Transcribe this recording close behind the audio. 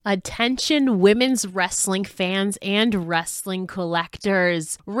Attention women's wrestling fans and wrestling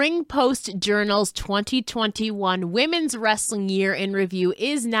collectors. Ring Post Journal's 2021 Women's Wrestling Year in Review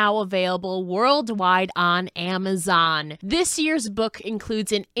is now available worldwide on Amazon. This year's book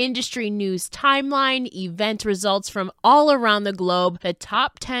includes an industry news timeline, event results from all around the globe, the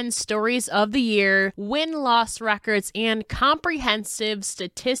top 10 stories of the year, win-loss records, and comprehensive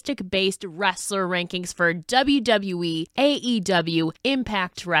statistic-based wrestler rankings for WWE, AEW,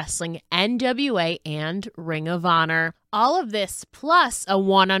 Impact Wrestling, NWA, and Ring of Honor. All of this plus a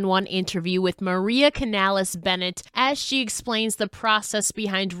one-on-one interview with Maria Canales-Bennett as she explains the process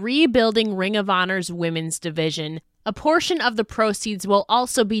behind rebuilding Ring of Honor's women's division. A portion of the proceeds will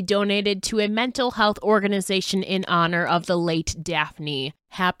also be donated to a mental health organization in honor of the late Daphne.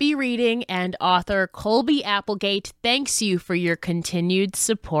 Happy reading, and author Colby Applegate thanks you for your continued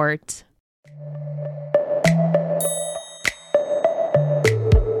support.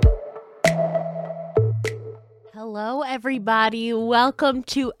 Hello, everybody. Welcome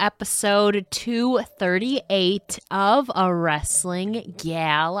to episode 238 of a Wrestling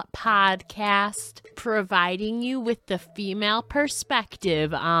Gal podcast, providing you with the female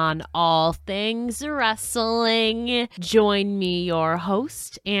perspective on all things wrestling. Join me, your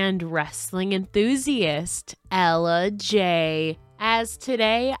host and wrestling enthusiast, Ella J. As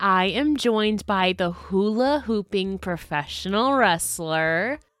today, I am joined by the hula hooping professional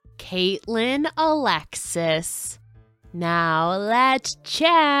wrestler, Kaitland Alexis. Now let's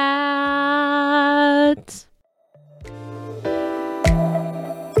chat.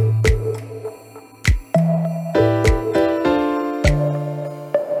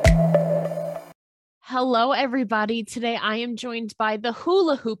 Hello, everybody. Today I am joined by the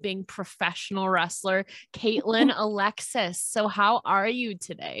hula hooping professional wrestler, Kaitland Alexis. So how are you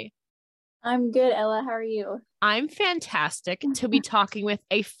today? I'm good, Ella. How are you? I'm fantastic to be talking with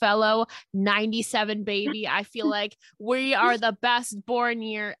a fellow 97 baby. I feel like we are the best born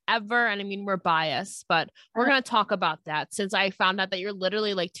year ever. And I mean, we're biased, but we're going to talk about that since I found out that you're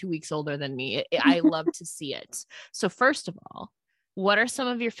literally like 2 weeks older than me. I love to see it. So first of all, what are some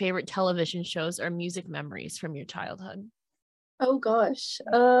of your favorite television shows or music memories from your childhood? Oh gosh.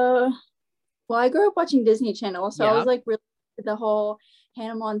 Well, I grew up watching Disney Channel, so I was like really the whole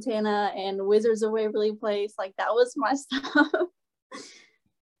Hannah Montana and Wizards of Waverly Place. Like that was my stuff.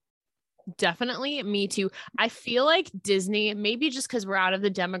 Definitely, me too. I feel like Disney, maybe just because we're out of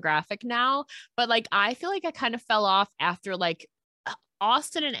the demographic now, but like I feel like I kind of fell off after like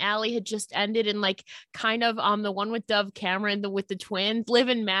Austin and Allie had just ended, and like kind of the one with Dove Cameron, with the twins, Liv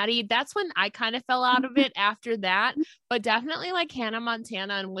and Maddie. That's when I kind of fell out of it after that. But definitely like Hannah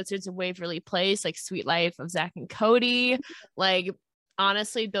Montana and Wizards of Waverly Place, like Sweet Life of Zach and Cody. Like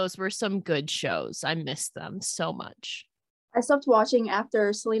honestly, those were some good shows. I missed them so much. I stopped watching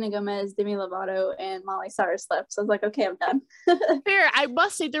after Selena Gomez, Demi Lovato, and Miley Cyrus left. So I was like, okay, I'm done. Fair. I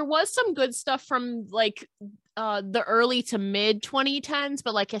must say there was some good stuff from like the early to mid 2010s,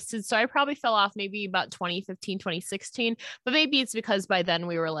 but like I said, so I probably fell off maybe about 2015, 2016, but maybe it's because by then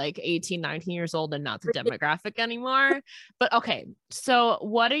we were like 18, 19 years old and not the demographic anymore. But okay, so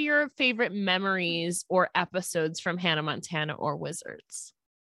what are your favorite memories or episodes from Hannah Montana or Wizards?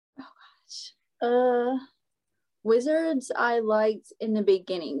 Oh gosh. Wizards I liked in the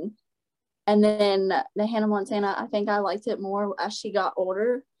beginning, and then the Hannah Montana, I think I liked it more as she got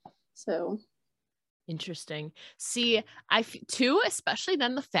older. So interesting. See, too, especially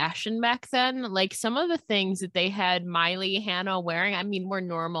then the fashion back then, like some of the things that they had Miley, Hannah wearing, I mean, were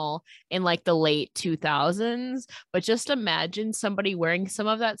normal in like the late 2000s, but just imagine somebody wearing some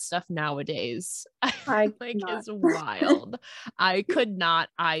of that stuff nowadays. I like is wild. I could not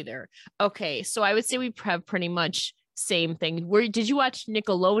either. Okay, so I would say we have pretty much same thing. Did you watch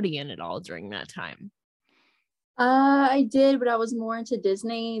Nickelodeon at all during that time? I did, but I was more into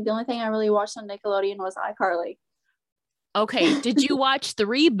Disney. The only thing I really watched on Nickelodeon was iCarly. Okay, did you watch the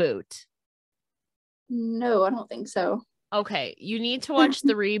reboot? No, I don't think so. Okay, you need to watch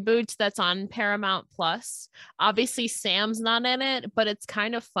the reboot that's on Paramount Plus. Obviously, Sam's not in it, but it's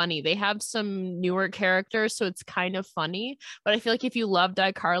kind of funny. They have some newer characters, so it's kind of funny. But I feel like if you loved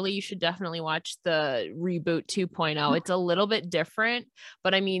iCarly, you should definitely watch the reboot 2.0. It's a little bit different,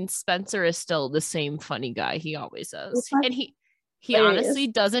 but I mean, Spencer is still the same funny guy he always is. And he honestly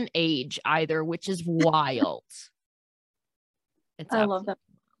doesn't age either, which is wild. I love that.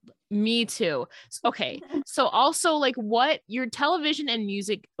 Me too. Okay. So also like what your television and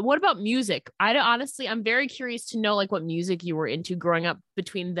music, what about music? I'm very curious to know like what music you were into growing up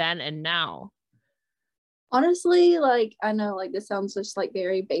between then and now. Honestly, like I know like this sounds just like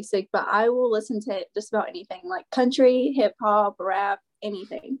very basic, but I will listen to just about anything like country, hip hop, rap,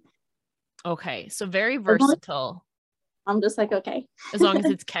 anything. Okay, so very As long as versatile. I'm just like, okay. As long as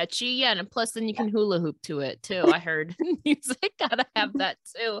it's catchy, yeah, and plus then you can hula hoop to it too. I heard music gotta have that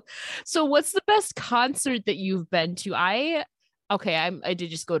too. So what's the best concert that you've been to? I did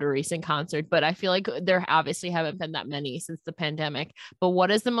just go to a recent concert, but I feel like there obviously haven't been that many since the pandemic. But what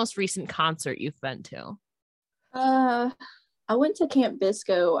is the most recent concert you've been to? I went to Camp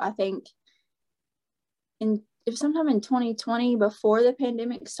Bisco, I think it was sometime in 2020 before the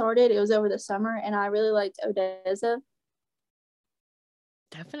pandemic started. It was over the summer, and I really liked Odessa.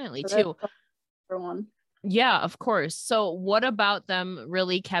 Definitely So too. that's for one. Yeah, of course. So what about them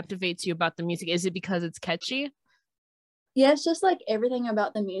really captivates you about the music? Is it because it's catchy? Yeah, it's just like everything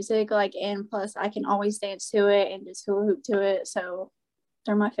about the music, like, and plus I can always dance to it and just hula hoop to it. So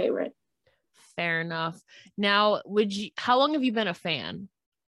they're my favorite. Fair enough. Now, how long have you been a fan?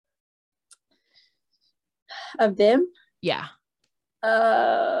 Of them, Yeah.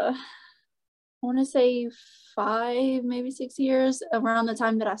 I want to say 5, maybe 6 years, around the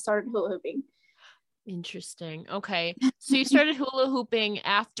time that I started hula hooping. Interesting. Okay. So you started hula hooping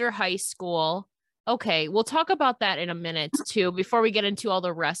after high school. Okay, we'll talk about that in a minute too, before we get into all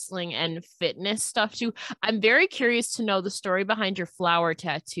the wrestling and fitness stuff too. I'm very curious to know the story behind your flower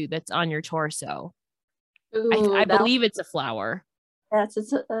tattoo that's on your torso. I Ooh, believe it's a flower. it's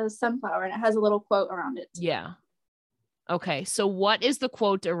a sunflower, and it has a little quote around it. Yeah. Okay. So what is the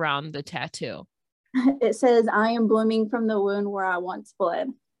quote around the tattoo? It says, "I am blooming from the wound where I once bled."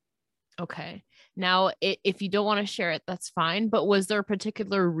 Okay. Now, if you don't want to share it, that's fine. But was there a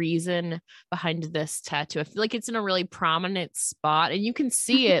particular reason behind this tattoo? I feel like it's in a really prominent spot and you can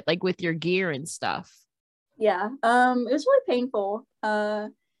see it like with your gear and stuff. Yeah. It was really painful.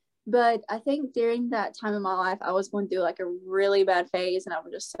 But I think during that time in my life, I was going through like a really bad phase, and I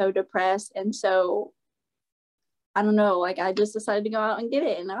was just so depressed. And so I don't know, like I just decided to go out and get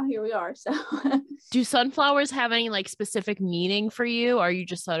it, and now here we are. So Do sunflowers have any like specific meaning for you? Or you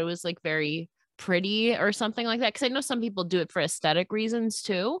just thought it was like very pretty or something like that? Because I know some people do it for aesthetic reasons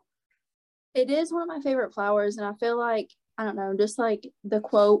too. it is one of my favorite flowers, and I feel like, I don't know, just like the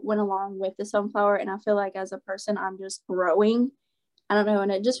quote went along with the sunflower, and I feel like as a person, I'm just growing. I don't know,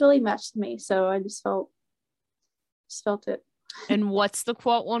 and it just really matched me. So I just felt it. And what's the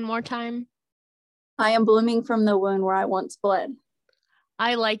quote one more time? I am blooming from the wound where I once bled.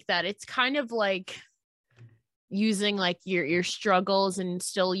 I like that. It's kind of like using like your struggles and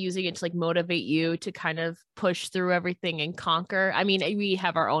still using it to like motivate you to kind of push through everything and conquer. I mean, we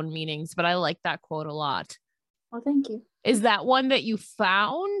have our own meanings, but I like that quote a lot. Well, thank you. Is that one that you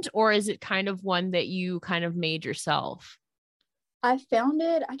found, or is it kind of one that you kind of made yourself? I found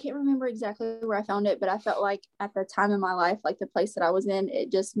it. I can't remember exactly where I found it, but I felt like at the time in my life, like the place that I was in,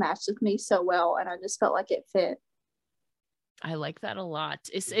 it just matched with me so well, and I just felt like it fit. I like that a lot.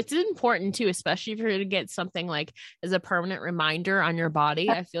 It's important too, especially if you're to get something like as a permanent reminder on your body.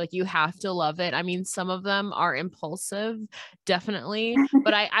 I feel like you have to love it. I mean, some of them are impulsive, definitely,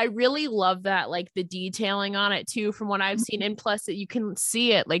 but I really love that, like the detailing on it too, from what I've seen. And plus that you can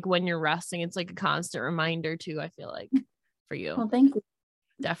see it like when you're resting. It's like a constant reminder too, I feel like, for you. Well, thank you.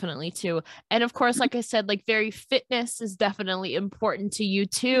 Definitely too. And of course, like I said, like very fitness is definitely important to you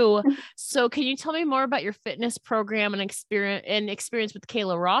too. So can you tell me more about your fitness program and experience with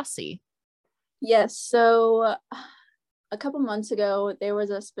Kayla Rossi? Yes. So a couple months ago, there was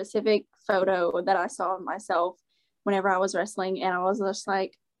a specific photo that I saw of myself whenever I was wrestling, and I was just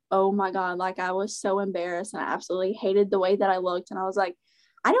like, oh my God, like I was so embarrassed, and I absolutely hated the way that I looked. And I was like,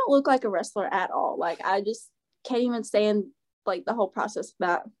 I don't look like a wrestler at all. Like I just can't even stand like the whole process of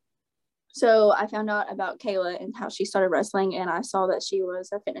that. So I found out about Kayla and how she started wrestling, and I saw that she was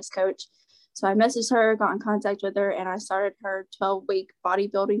a fitness coach. So I messaged her, got in contact with her, and I started her 12-week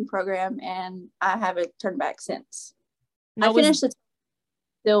bodybuilding program, and I haven't turned back since. Now I finished it,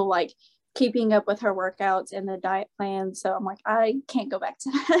 still like keeping up with her workouts and the diet plan. So I'm like, I can't go back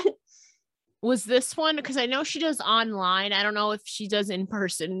to that. was this one, because I know she does online. I don't know if she does in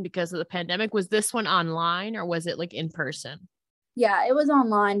person because of the pandemic. Was this one online or was it like in person? Yeah, it was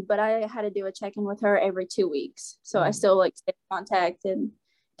online, but I had to do a check-in with her every 2 weeks. So I still like stayed in contact and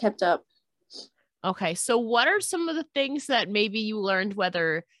kept up. Okay. So what are some of the things that maybe you learned,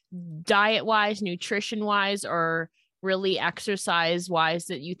 whether diet wise, nutrition wise, or really exercise wise,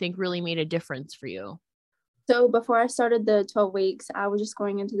 that you think really made a difference for you? So before I started the 12 weeks, I was just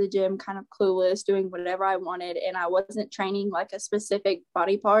going into the gym kind of clueless, doing whatever I wanted, and I wasn't training like a specific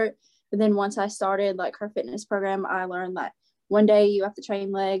body part. But then once I started like her fitness program, I learned that one day you have to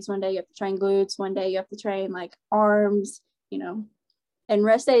train legs, one day you have to train glutes, one day you have to train like arms, And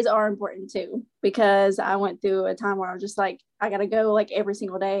rest days are important too, because I went through a time where I was just like, I got to go like every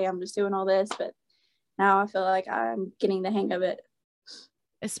single day. I'm just doing all this. But now I feel like I'm getting the hang of it.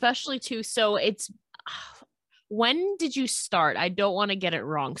 Especially too. So when did you start? I don't want to get it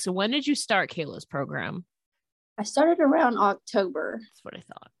wrong. So when did you start Kayla's program? I started around October. That's what I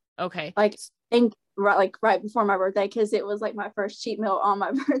thought. Okay. Like, right before my birthday, because it was like my first cheat meal on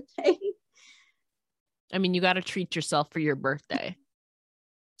my birthday. I mean, you got to treat yourself for your birthday.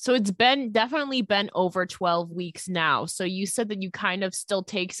 So it's definitely been over 12 weeks now. So you said that you kind of still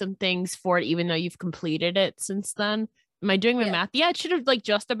take some things for it, even though you've completed it since then. Am I doing my math? Yeah, it should have like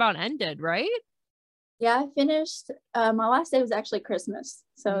just about ended, right? Yeah, I finished. My last day was actually Christmas.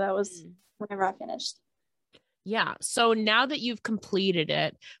 So that was whenever I finished. Yeah. So now that you've completed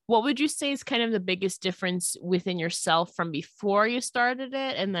it, what would you say is kind of the biggest difference within yourself from before you started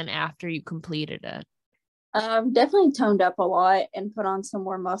it and then after you completed it? Definitely toned up a lot and put on some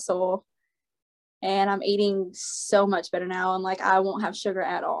more muscle, and I'm eating so much better now, and like I won't have sugar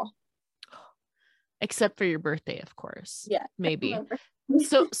at all, except for your birthday, of course. Yeah, maybe.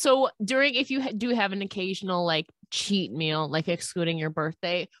 so during, if you do have an occasional like cheat meal, like excluding your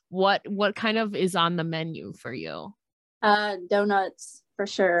birthday, what kind of is on the menu for you? Donuts for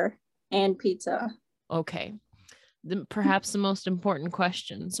sure, and pizza. Okay. Perhaps the most important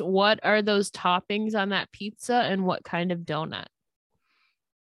questions. What are those toppings on that pizza, and what kind of donut?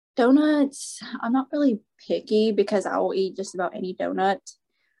 Donuts, I'm not really picky because I will eat just about any donut.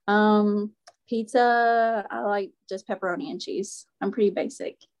 Pizza, I like just pepperoni and cheese. I'm pretty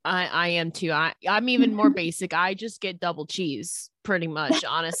basic. I am too. I'm even more basic. I just get double cheese pretty much,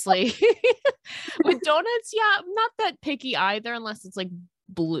 honestly. With donuts, yeah, I'm not that picky either, unless it's like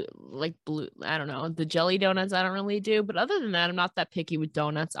blue, I don't know, the jelly donuts I don't really do, but other than that, I'm not that picky with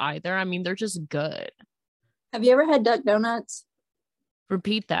donuts either. I mean, they're just good. Have you ever had duck donuts?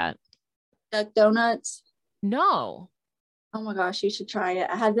 Repeat that. Duck donuts? No. Oh my gosh, you should try it.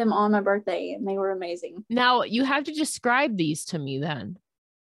 I had them on my birthday and they were amazing. Now you have to describe these to me then.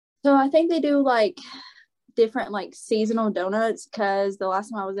 So I think they do like different like seasonal donuts, because the last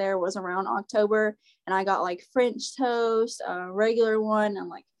time I was there was around October, and I got like French toast, a regular one, and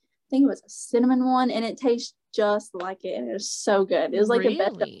like I think it was a cinnamon one, and it tastes just like it, and it was so good. It was like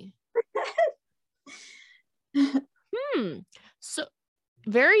really? The best. So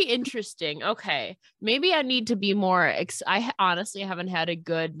very interesting. Okay, maybe I need to be more I honestly haven't had a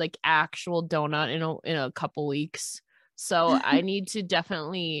good like actual donut in a couple weeks. So I need to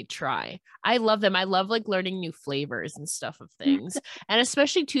definitely try. I love them. I love like learning new flavors and stuff of things. And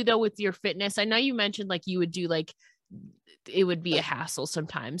especially too, though, with your fitness, I know you mentioned like you would do like, it would be a hassle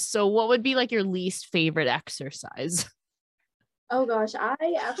sometimes. So what would be like your least favorite exercise? Oh gosh, I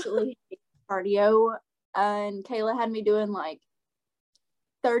absolutely hate cardio. And Kayla had me doing like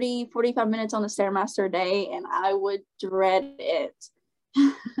 30-45 minutes on the Stairmaster a day, and I would dread it.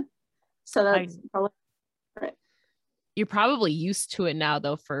 So that's probably it. You're probably used to it now,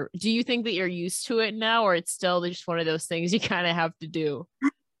 though. Do you think that you're used to it now, or it's still just one of those things you kind of have to do?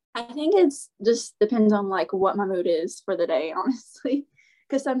 I think it's just depends on like what my mood is for the day, honestly.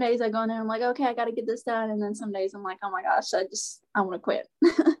 Because some days I go in there and I'm like, okay, I got to get this done. And then some days I'm like, oh my gosh, I want to quit.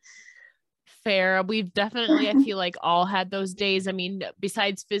 Fair. We've definitely, I feel like, all had those days. I mean,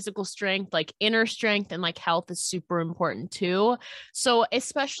 besides physical strength, like inner strength and like health is super important too. So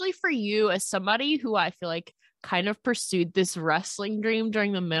especially for you as somebody who I feel like kind of pursued this wrestling dream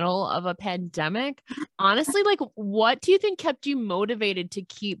during the middle of a pandemic, honestly, like what do you think kept you motivated to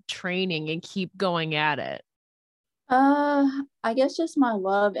keep training and keep going at it? I guess just my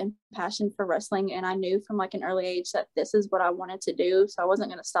love and passion for wrestling, and I knew from like an early age that this is what I wanted to do, so I wasn't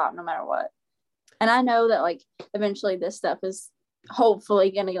going to stop no matter what. And I know that like eventually this stuff is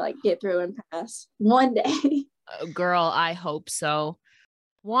hopefully going to like get through and pass one day. Girl, I hope so.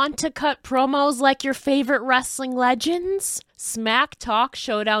 Want to cut promos like your favorite wrestling legends?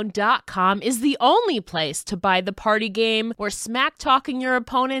 SmackTalkShowdown.com is the only place to buy the party game where smack talking your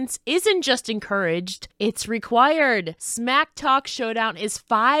opponents isn't just encouraged, it's required. Smack Talk Showdown is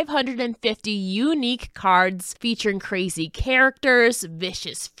 550 unique cards featuring crazy characters,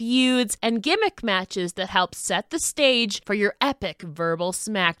 vicious feuds, and gimmick matches that help set the stage for your epic verbal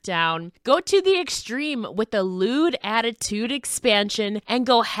smackdown. Go to the extreme with the Lewd Attitude expansion and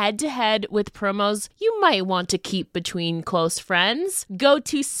go head to head with promos you might want to keep between close close friends? Go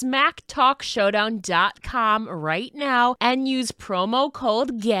to smacktalkshowdown.com right now and use promo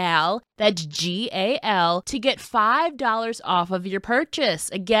code GAL, that's GAL, to get $5 off of your purchase.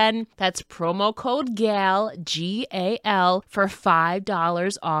 Again, that's promo code GAL, GAL, for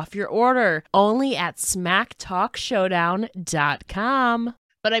 $5 off your order. Only at smacktalkshowdown.com.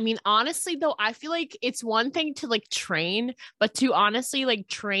 But I mean, honestly, though, I feel like it's one thing to like train, but to honestly like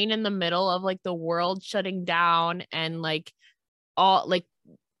train in the middle of like the world shutting down and like all like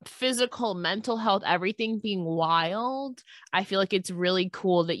physical, mental health, everything being wild. I feel like it's really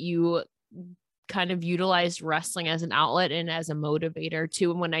cool that you kind of utilized wrestling as an outlet and as a motivator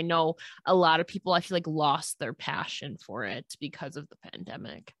too. And when I know a lot of people, I feel like lost their passion for it because of the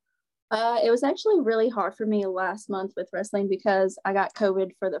pandemic. It was actually really hard for me last month with wrestling because I got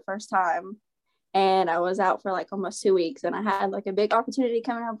COVID for the first time and I was out for like almost 2 weeks, and I had like a big opportunity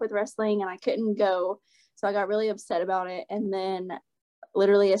coming up with wrestling and I couldn't go. So I got really upset about it. And then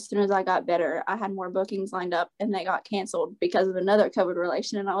literally as soon as I got better, I had more bookings lined up and they got canceled because of another COVID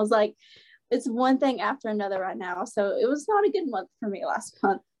relation. And I was like, it's one thing after another right now. So it was not a good month for me last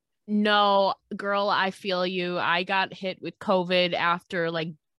month. No, girl, I feel you. I got hit with COVID after like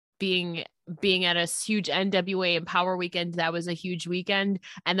being at a huge NWA Empower weekend. That was a huge weekend.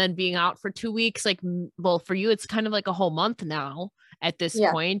 And then being out for 2 weeks, like, well, for you, it's kind of like a whole month now at this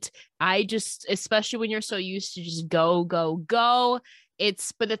point. I just, especially when you're so used to just go, but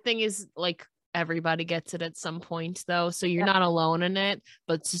the thing is, like, everybody gets it at some point though. So you're not alone in it,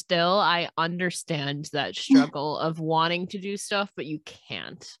 but still, I understand that struggle of wanting to do stuff, but you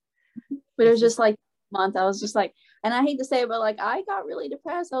can't. But it was just like a month. I was just like, and I hate to say it, but like I got really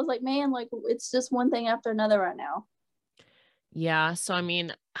depressed. I was like, man, like it's just one thing after another right now. Yeah. So, I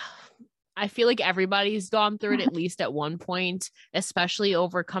mean, I feel like everybody's gone through it at least at one point, especially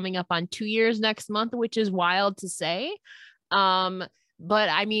over coming up on 2 years next month, which is wild to say. But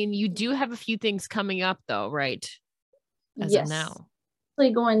I mean, you do have a few things coming up though, right? As of now.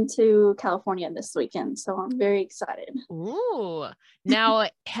 Going to California this weekend, so I'm very excited. Ooh. Now,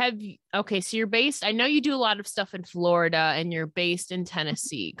 okay, so you're based, I know you do a lot of stuff in Florida and you're based in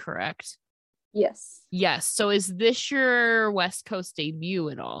Tennessee, correct? Yes. So is this your West Coast debut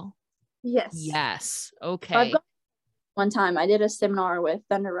at all? Yes. Okay. One time I did a seminar with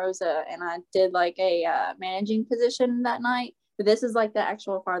Thunder Rosa and I did like a managing position that night. But this is like the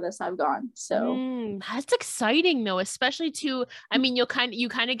actual farthest I've gone. So that's exciting though, especially I mean, you kind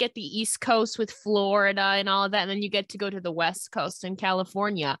of get the East Coast with Florida and all of that, and then you get to go to the West Coast in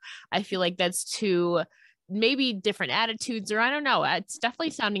California. I feel like that's two maybe different attitudes, or I don't know. It's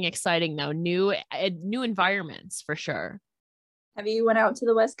definitely sounding exciting though. New environments for sure. Have you went out to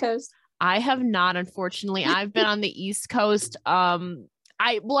the West Coast? I have not, unfortunately. I've been on the East Coast.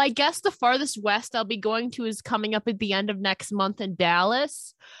 I guess the farthest west I'll be going to is coming up at the end of next month in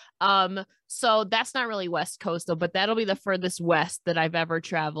Dallas. So that's not really West Coast though, but that'll be the furthest west that I've ever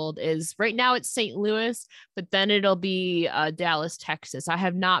traveled. Is right now it's St. Louis, but then it'll be Dallas, Texas. I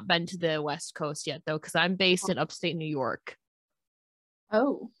have not been to the West Coast yet though, because I'm based in upstate New York.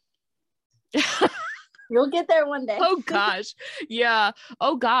 Oh. You'll get there one day. Oh gosh. Yeah.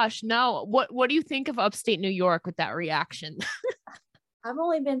 Oh gosh. No. What do you think of upstate New York with that reaction? I've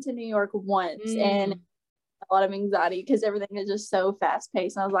only been to New York once and a lot of anxiety because everything is just so fast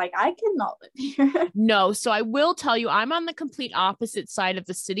paced. And I was like, I cannot live here. No. So I will tell you, I'm on the complete opposite side of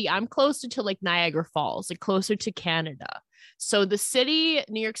the city. I'm closer to like Niagara Falls, like closer to Canada. So the city,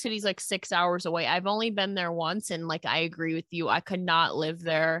 New York City is like 6 hours away. I've only been there once. And like, I agree with you. I could not live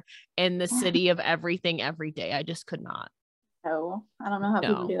there in the city of everything every day. I just could not. No, I don't know how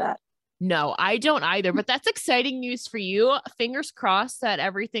people do that. No, I don't either, but that's exciting news for you. Fingers crossed that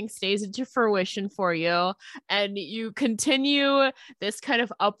everything stays into fruition for you and you continue this kind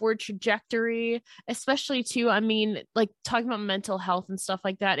of upward trajectory, especially too, I mean, like talking about mental health and stuff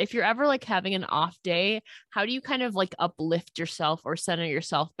like that. If you're ever like having an off day, how do you kind of like uplift yourself or center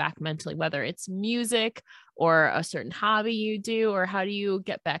yourself back mentally, whether it's music or a certain hobby you do, or how do you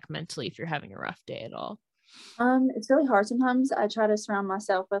get back mentally if you're having a rough day at all? It's really hard sometimes. I try to surround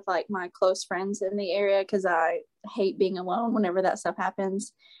myself with like my close friends in the area because I hate being alone whenever that stuff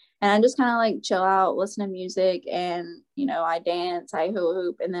happens. And I just kind of like chill out, listen to music, and I dance, I hula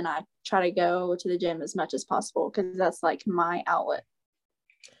hoop, and then I try to go to the gym as much as possible because that's like my outlet.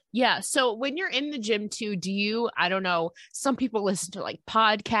 Yeah. So when you're in the gym too, I don't know, some people listen to like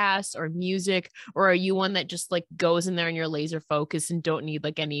podcasts or music, or are you one that just like goes in there and you're laser focused and don't need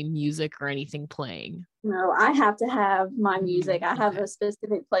like any music or anything playing? No, I have to have my music. I have a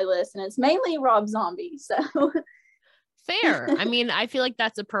specific playlist and it's mainly Rob Zombie. So Fair. I mean, I feel like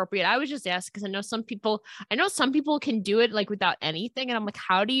that's appropriate. I was just asking because I know some people can do it like without anything. And I'm like,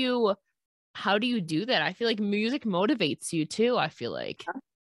 how do you do that? I feel like music motivates you too. I feel like, But if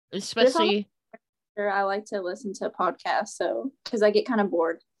I'm especially sure, I like to listen to podcasts, so because I get kind of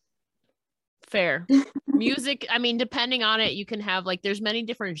bored. fair. Music, I mean, depending on it, you can have like there's many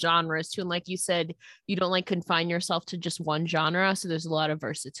different genres too. And like you said, you don't like confine yourself to just one genre. So there's a lot of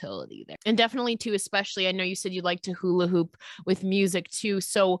versatility there. And definitely too, especially I know you said you like to hula hoop with music too.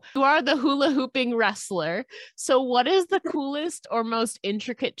 So you are the hula hooping wrestler. So what is the coolest or most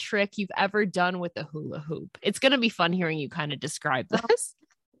intricate trick you've ever done with a hula hoop? It's gonna be fun hearing you kind of describe this.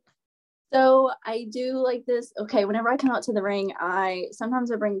 So I do like this. Okay, whenever I come out to the ring, I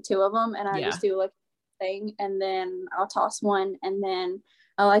sometimes I bring two of them, and I Yeah. just do like thing, and then I'll toss one, and then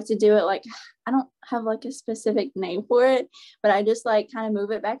I like to do it like I don't have like a specific name for it, but I just like kind of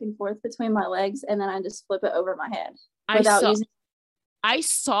move it back and forth between my legs, and then I just flip it over my head I without saw using. I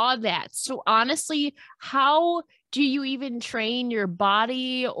saw that. So honestly, how do you even train your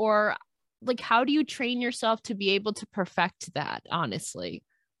body or like how do you train yourself to be able to perfect that, honestly?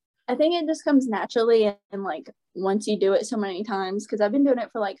 I think it just comes naturally, and like once you do it so many times, because I've been doing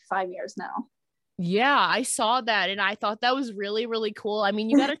it for like 5 years now. Yeah, I saw that and I thought that was really, really cool. I mean,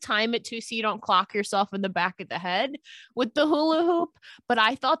 you got to time it too so you don't clock yourself in the back of the head with the hula hoop, but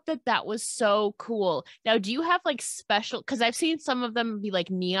I thought that that was so cool. Now, do you have like special, because I've seen some of them be like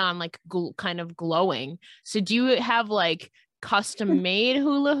neon, like kind of glowing. So do you have like custom made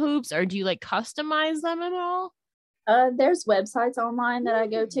hula hoops or do you like customize them at all? There's websites online that I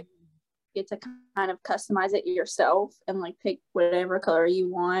go to. Get to kind of customize it yourself and like pick whatever color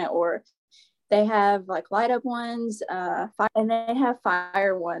you want, or they have like light up ones, and they have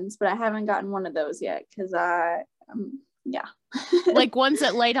fire ones, but I haven't gotten one of those yet because yeah. Like ones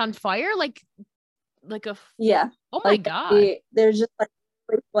that light on fire, like a Yeah, oh my like god. there's just like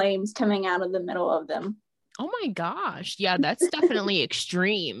flames coming out of the middle of them. Oh my gosh. Yeah, that's definitely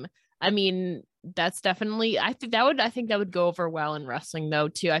extreme. I mean, that's definitely I think that would go over well in wrestling though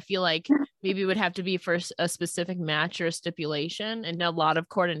too. I feel like maybe it would have to be for a specific match or a stipulation and a lot of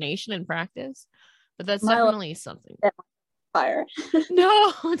coordination and practice. But that's My definitely something. fire.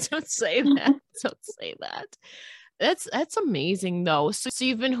 No, don't say that. Don't say that. That's amazing though. So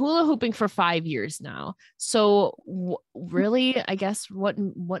you've been hula hooping for 5 years now. So really, I guess what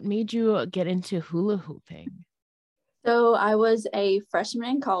made you get into hula hooping? So I was a freshman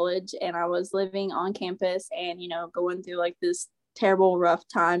in college, and I was living on campus, and going through like this terrible rough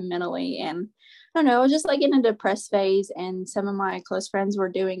time mentally, and I don't know, I was just like in a depressed phase, and some of my close friends were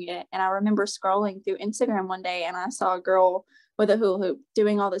doing it, and I remember scrolling through Instagram one day, and I saw a girl with a hula hoop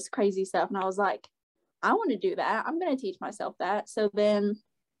doing all this crazy stuff, and I was like, I want to do that. I'm going to teach myself that. So then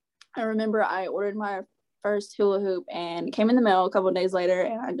I remember I ordered my first hula hoop, and it came in the mail a couple of days later,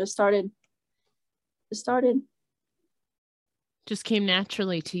 and I just started. Just came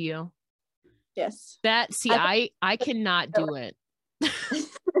naturally to you. Yes. That see, I cannot do it.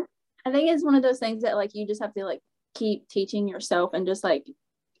 I think it's one of those things that like you just have to like keep teaching yourself and just like,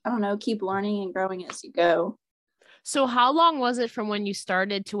 I don't know, keep learning and growing as you go. So how long was it from when you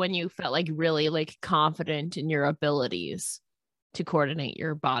started to when you felt like really like confident in your abilities to coordinate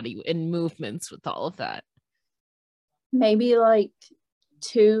your body and movements with all of that? Maybe like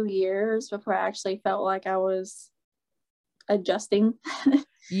 2 years before I actually felt like I was adjusting.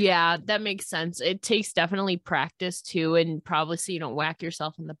 Yeah, that makes sense. It takes definitely practice too, and probably so you don't whack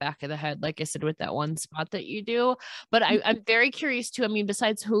yourself in the back of the head, like I said, with that one spot that you do. But I'm very curious too. I mean,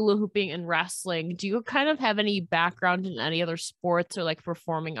 besides hula hooping and wrestling, do you kind of have any background in any other sports or like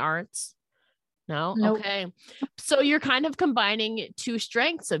performing arts? No? Nope. Okay. So you're kind of combining two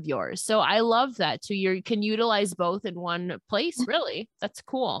strengths of yours. So I love that. So you can utilize both in one place, really. That's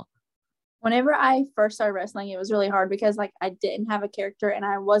cool. Whenever I first started wrestling, it was really hard because like I didn't have a character and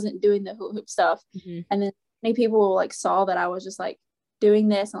I wasn't doing the hula hoop stuff. Mhm. And then many people like saw that I was just like doing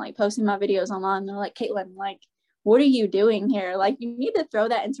this and like posting my videos online. They're like, Caitlin, like, what are you doing here? Like, you need to throw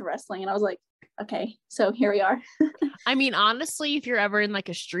that into wrestling. And I was like, okay, so here we are. I mean, honestly, if you're ever in like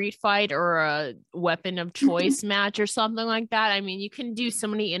a street fight or a weapon of choice match or something like that, I mean, you can do so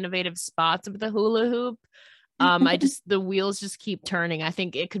many innovative spots with the hula hoop. The wheels just keep turning. I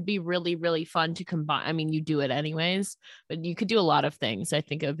think it could be really, really fun to combine. I mean, you do it anyways, but you could do a lot of things. I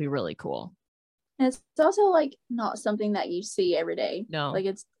think it would be really cool. And it's also like not something that you see every day. No, Like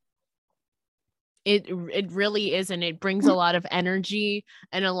it's It really is, and it brings a lot of energy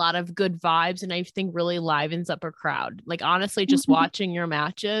and a lot of good vibes, and I think really livens up a crowd. Like honestly, just watching your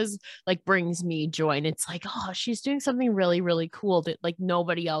matches like brings me joy, and it's like, oh, she's doing something really, really cool that like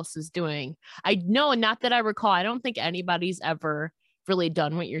nobody else is doing. I know, not that I recall. I don't think anybody's ever really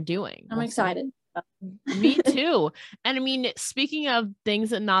done what you're doing. I'm excited. Me too. And I mean, speaking of things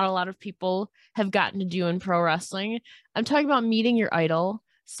that not a lot of people have gotten to do in pro wrestling, I'm talking about meeting your idol.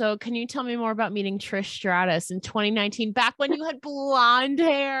 So can you tell me more about meeting Trish Stratus in 2019, back when you had blonde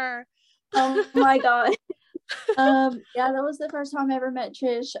hair? Oh my God. Yeah, that was the first time I ever met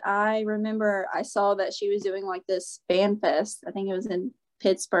Trish. I remember I saw that she was doing like this fan fest. I think it was in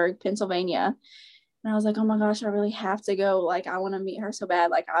Pittsburgh, Pennsylvania. And I was like, oh my gosh, I really have to go. Like, I want to meet her so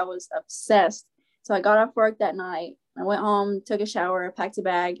bad. Like, I was obsessed. So I got off work that night. I went home, took a shower, packed a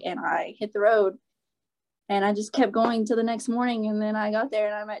bag, and I hit the road. And I just kept going till the next morning. And then I got there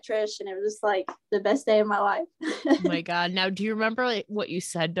and I met Trish, and it was just like the best day of my life. Oh my God. Now, do you remember like, what you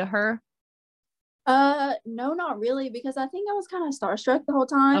said to her? No, not really, because I think I was kind of starstruck the whole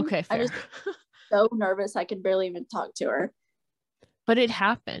time. Okay, fair. I just so nervous I could barely even talk to her. But it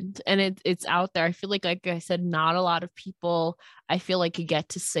happened, and it's out there. I feel like I said, not a lot of people, I feel like, you get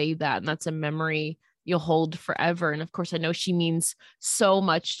to say that, and that's a memory you'll hold forever. And of course, I know she means so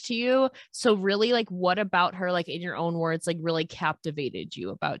much to you. So really, like, what about her, like in your own words, like really captivated you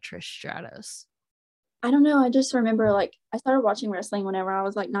about Trish Stratus? I don't know. I just remember like I started watching wrestling whenever I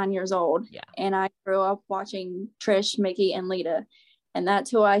was like 9 years old. Yeah. And I grew up watching Trish, Mickey, and Lita. And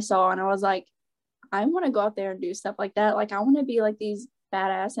that's who I saw. And I was like, I want to go out there and do stuff like that. Like I want to be like these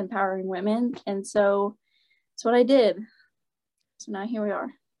badass, empowering women. And so that's what I did. So now here we are.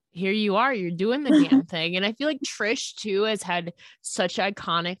 Here you are, you're doing the damn thing. And I feel like Trish too has had such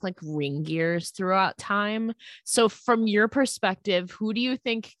iconic like ring gears throughout time. So from your perspective, who do you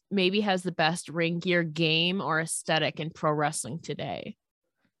think maybe has the best ring gear game or aesthetic in pro wrestling today?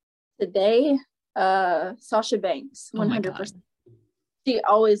 Today, Sasha Banks, 100%. She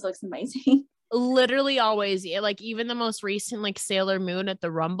always looks amazing. Literally always. Yeah, like even the most recent like Sailor Moon at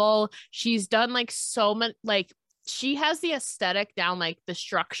the Rumble, she's done like so much, like she has the aesthetic down, like the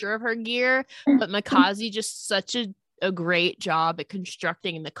structure of her gear, but Mikaze just such a great job at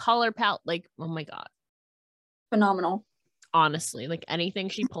constructing the color palette. Like, oh my God. Phenomenal. Honestly, like anything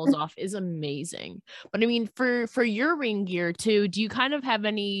she pulls off is amazing. But I mean, for your ring gear too, do you kind of have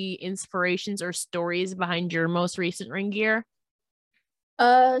any inspirations or stories behind your most recent ring gear?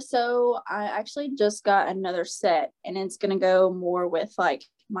 So I actually just got another set, and it's gonna go more with like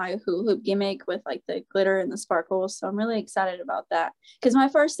my hula hoop gimmick with like the glitter and the sparkles. So I'm really excited about that. Because my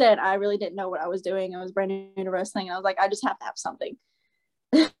first set, I really didn't know what I was doing. I was brand new to wrestling, and I was like, I just have to have something.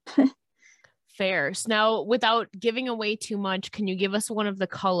 Fair. So now, without giving away too much, can you give us one of the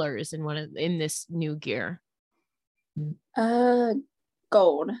colors in this new gear?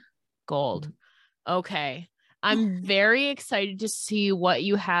 Gold. Gold. Okay. I'm very excited to see what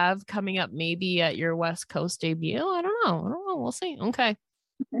you have coming up, maybe at your West Coast debut. I don't know. We'll see. Okay.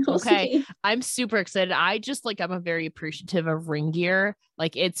 We'll Okay. see. I'm super excited. I'm a very appreciative of ring gear.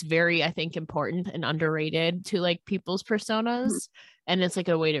 Like it's very, I think, important and underrated to like people's personas. Mm-hmm. And it's like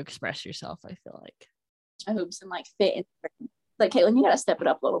a way to express yourself, I feel like. Hoops and like fit. Like, Kaitland, you got to step it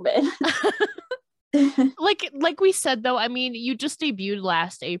up a little bit. like we said though, I mean, you just debuted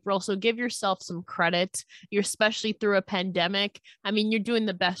last April, so give yourself some credit. You're especially through a pandemic. I mean, you're doing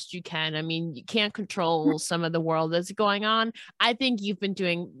the best you can. I mean, you can't control some of the world that's going on. I think you've been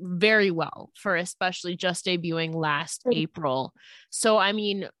doing very well for especially just debuting last April. So I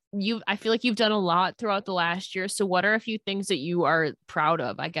mean, I feel like you've done a lot throughout the last year. So what are a few things that you are proud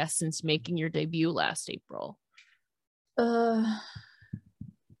of, I guess, since making your debut last April? I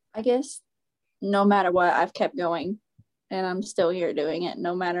guess no matter what, I've kept going, and I'm still here doing it,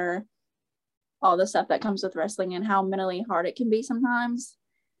 no matter all the stuff that comes with wrestling and how mentally hard it can be sometimes.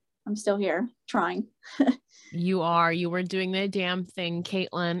 I'm still here trying. You were doing the damn thing,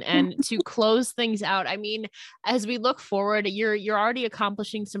 Kaitland. And to close things out, I mean, as we look forward, you're already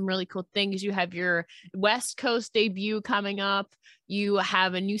accomplishing some really cool things. You have your West Coast debut coming up. You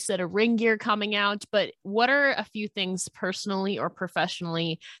have a new set of ring gear coming out. But what are a few things personally or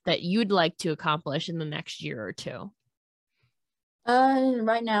professionally that you'd like to accomplish in the next year or two?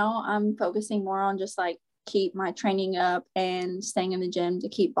 Right now, I'm focusing more on just like keep my training up and staying in the gym to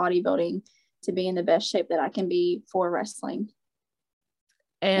keep bodybuilding to be in the best shape that I can be for wrestling.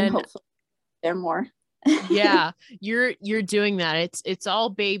 And hopefully there more. Yeah, you're doing that. It's all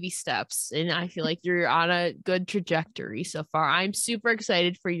baby steps, and I feel like you're on a good trajectory so far. I'm super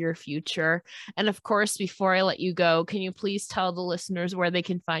excited for your future. And of course, before I let you go, can you please tell the listeners where they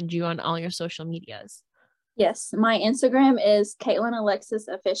can find you on all your social medias? Yes, my Instagram is Kaitland Alexis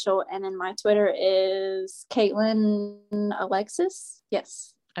official, and then my Twitter is Kaitland Alexis.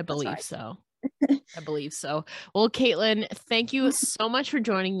 Yes, I that's believe right. so. I believe so. Well, Caitlin, thank you so much for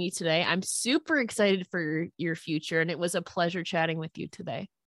joining me today. I'm super excited for your future, and it was a pleasure chatting with you today.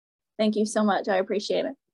 Thank you so much. I appreciate it.